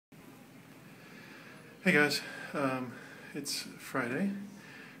Hey guys, it's Friday.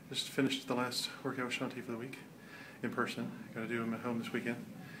 Just finished the last workout with Shanti for the week in person. Got to do them at home this weekend.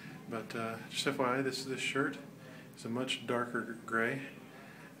 But just FYI, this shirt is a much darker gray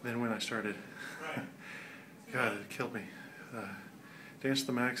than when I started. God, it killed me. Danced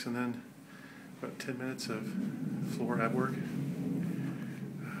the max and then about 10 minutes of floor ab work.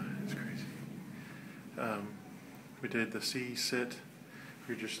 It's crazy. We did the C sit.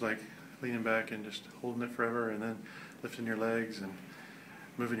 You're just like leaning back and just holding it forever, and then lifting your legs and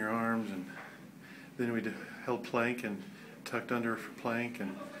moving your arms, and then we held plank and tucked under for plank,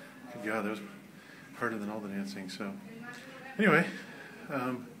 and God, that was harder than all the dancing. So anyway,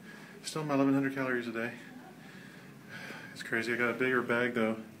 still my 1,100 calories a day. It's crazy. I got a bigger bag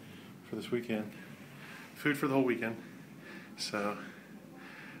though for this weekend. Food for the whole weekend. So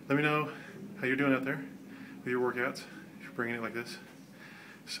let me know how you're doing out there with your workouts if you're bringing it like this.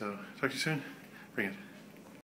 So talk to you soon. Bring it.